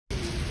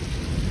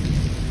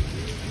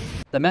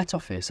The Met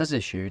Office has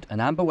issued an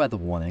amber weather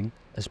warning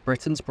as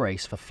Britons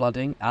brace for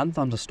flooding and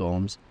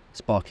thunderstorms,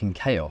 sparking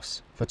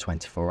chaos for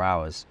 24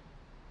 hours.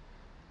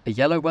 A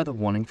yellow weather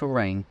warning for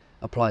rain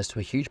applies to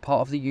a huge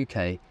part of the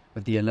UK,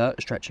 with the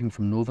alert stretching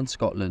from northern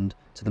Scotland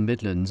to the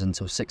Midlands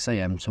until 6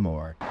 AM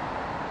tomorrow.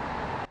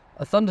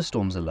 A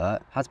thunderstorms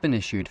alert has been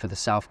issued for the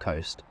south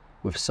coast,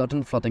 with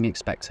sudden flooding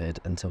expected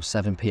until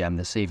 7 PM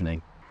this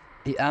evening.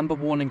 The amber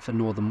warning for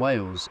northern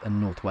Wales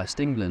and northwest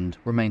England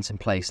remains in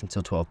place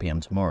until 12 PM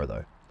tomorrow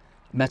though.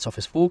 Met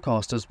Office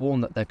forecasters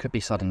warn that there could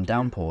be sudden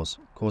downpours,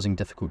 causing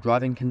difficult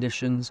driving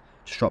conditions,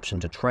 disruption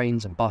to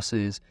trains and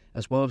buses,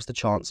 as well as the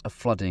chance of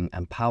flooding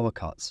and power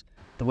cuts.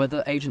 The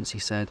weather agency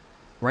said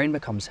rain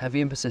becomes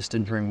heavy and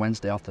persistent during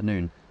Wednesday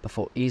afternoon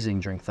before easing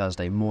during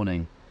Thursday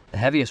morning. The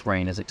heaviest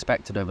rain is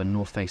expected over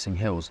north-facing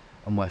hills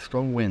and where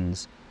strong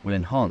winds will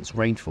enhance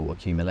rainfall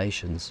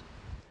accumulations.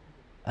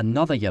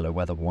 Another yellow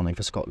weather warning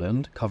for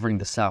Scotland, covering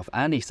the south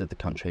and east of the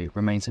country,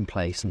 remains in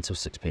place until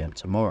 6 PM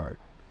tomorrow.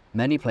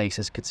 Many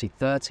places could see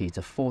 30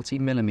 to 40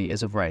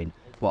 millimetres of rain,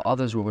 while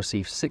others will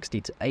receive 60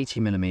 to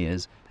 80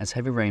 millimetres as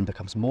heavy rain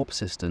becomes more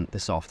persistent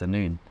this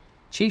afternoon.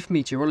 Chief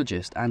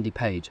Meteorologist Andy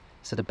Page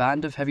said a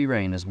band of heavy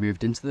rain has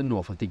moved into the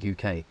north of the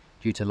UK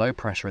due to low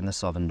pressure in the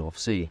southern North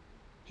Sea.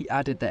 He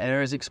added that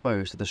areas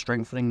exposed to the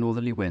strengthening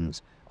northerly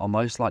winds are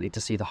most likely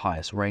to see the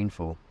highest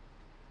rainfall.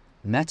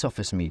 Met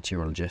Office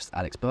meteorologist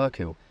Alex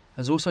Burkill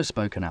has also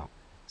spoken out,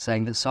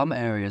 saying that some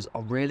areas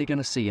are really going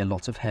to see a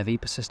lot of heavy,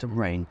 persistent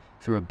rain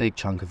through a big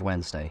chunk of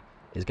Wednesday.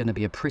 It's going to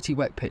be a pretty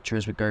wet picture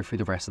as we go through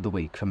the rest of the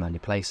week for many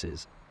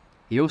places.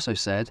 He also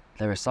said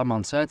there is some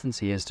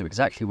uncertainty as to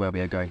exactly where we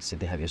are going to see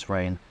the heaviest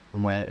rain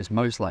and where it is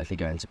most likely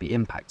going to be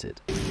impacted.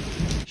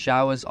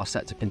 Showers are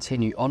set to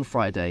continue on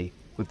Friday,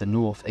 with the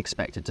north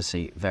expected to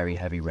see very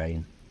heavy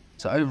rain.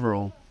 So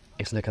overall,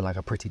 it's looking like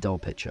a pretty dull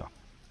picture.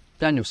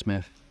 Daniel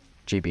Smith,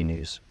 GB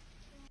News.